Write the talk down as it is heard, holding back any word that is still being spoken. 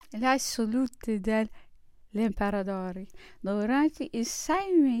la salute dell'imperatore. Durante i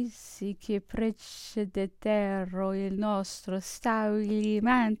 6 mesi che precedettero il nostro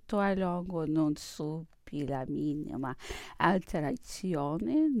stabilimento a Longo non subì la minima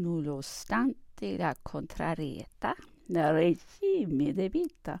alterazione, nonostante la contrarietà del regime di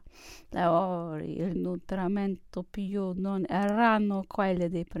vita. Lavori e il nutrimento più non erano quelli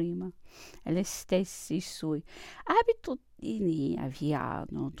di prima e gli stessi suoi abitudini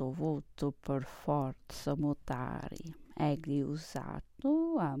abbiano dovuto per forza mutare. Egli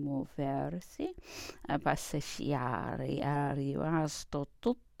usato a muoversi, a passeggiare, era rimasto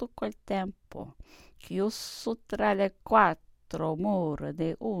tutto quel tempo chiuso tra le 4 mura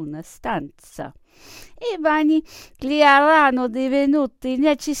di una stanza. I bagni gli erano divenuti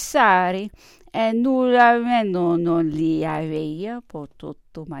necessari e nulla meno non li aveva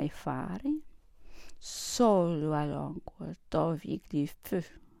potuto mai fare. Solo a Longwood, dove gli fu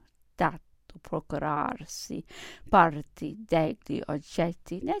dato procurarsi parte degli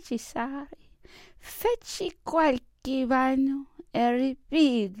oggetti necessari, fece qualche bagno e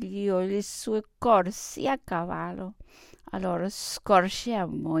ripigliò le sue corse a cavallo. Allora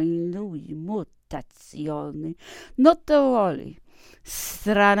scorgemmo in lui mutazioni notevoli.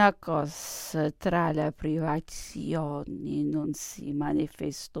 Strana cosa, tra le privazioni non si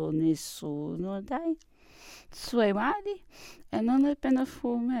manifestò nessuno dai suoi mali e non appena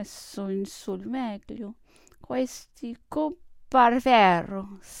fu messo in sul meglio. Questi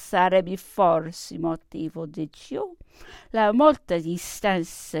comparvero sarebbe forse motivo di ciò la molta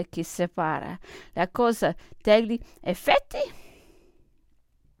distanza che separa la cosa dagli effetti.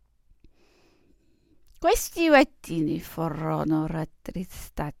 Questi mattini furono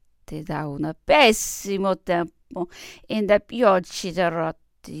rattristati da un pessimo tempo e da piogge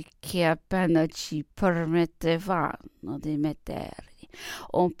rotti che appena ci permettevano di mettere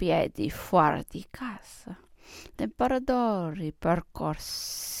un piede fuori di casa. L'imperatore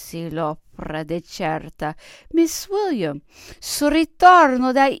percorse l'opera deserta Miss William sul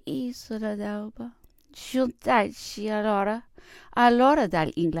ritorno da Isola d'Elba. Giuntaggi allora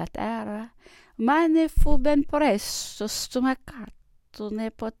dall'Inghilterra, ma ne fu ben presto stomacato,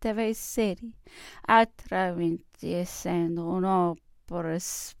 ne poteva essere, altrimenti essendo un'opera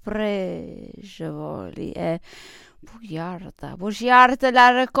spregevole e bugiarda la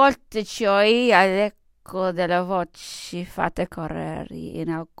raccolta cioè all'eco delle voci fatte correre in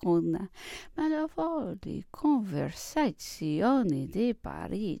alcune malevoli conversazioni di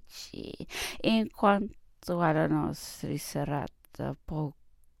Parigi, in quanto alla nostra serata poco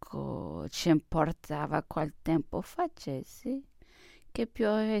ci importava qual tempo facesse, che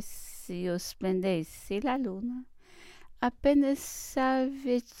piovesse o splendesse la luna. Appena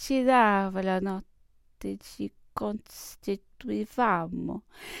s'avvicinava la notte ci costituivamo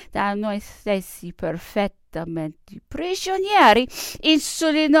da noi stessi perfettamente prigionieri in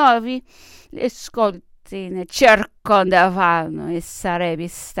soli nuovi. Le scoltine circondavano e sarebbe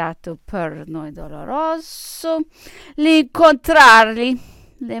stato per noi doloroso l'incontrarli.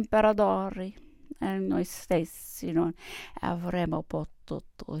 L'imperatore e noi stessi non avremmo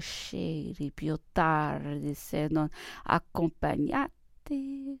potuto uscire più tardi se non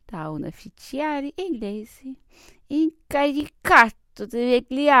accompagnati da un ufficiale inglese incaricato di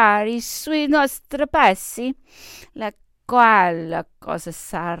vegliare sui nostri passi, la quale cosa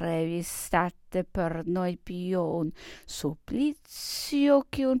sarebbe stata per noi più un supplizio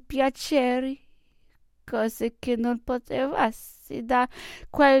che un piacere, cose che non potevasi da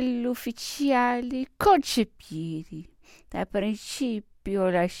quell'ufficiale concepire. Da principio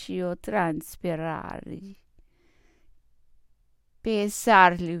lasciò transpirare.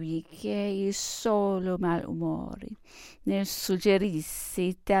 Pensar lui che il solo malumore ne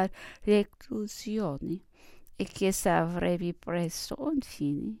suggerisse tal reclusione e che s'avrebbe preso un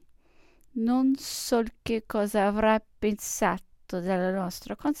fine. Non so che cosa avrà pensato della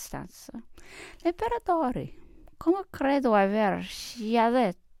nostra Costanza. L'imperatore, come credo averci già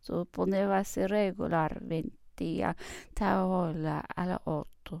detto, ponevasi regolarmente a tavola alle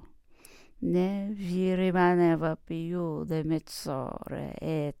 8. Ne vi rimaneva più di mezz'ora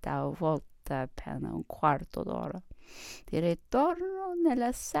e talvolta appena un quarto d'ora di ritorno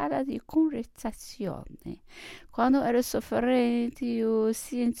nella sala di conversazione, quando era sofferente o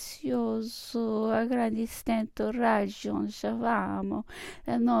silenzioso a grandi stento ragionavamo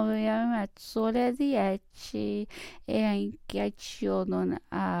le 9:30 alle 10 e anche ciò non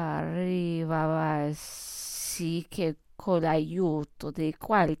arrivava sì che con l'aiuto di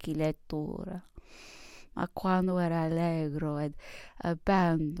qualche lettura. ma quando era allegro ed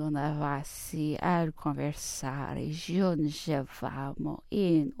abbandonavasi al conversare, giungevamo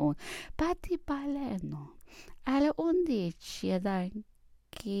in un battibaleno alle 11 ed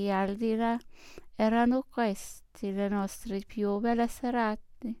anche al di là erano queste le nostre più belle serate.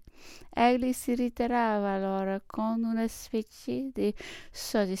 Egli si ritirava allora con una specie di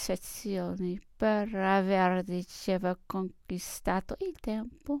soddisfazione per aver, diceva, conquistato il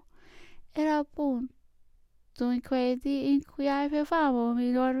tempo. Era appunto in quei dì in cui avevamo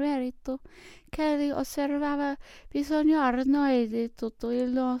miglior merito che egli osservava bisognar noi di tutto il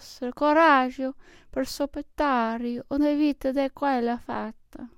nostro coraggio per sopportare una vita di quella fatta.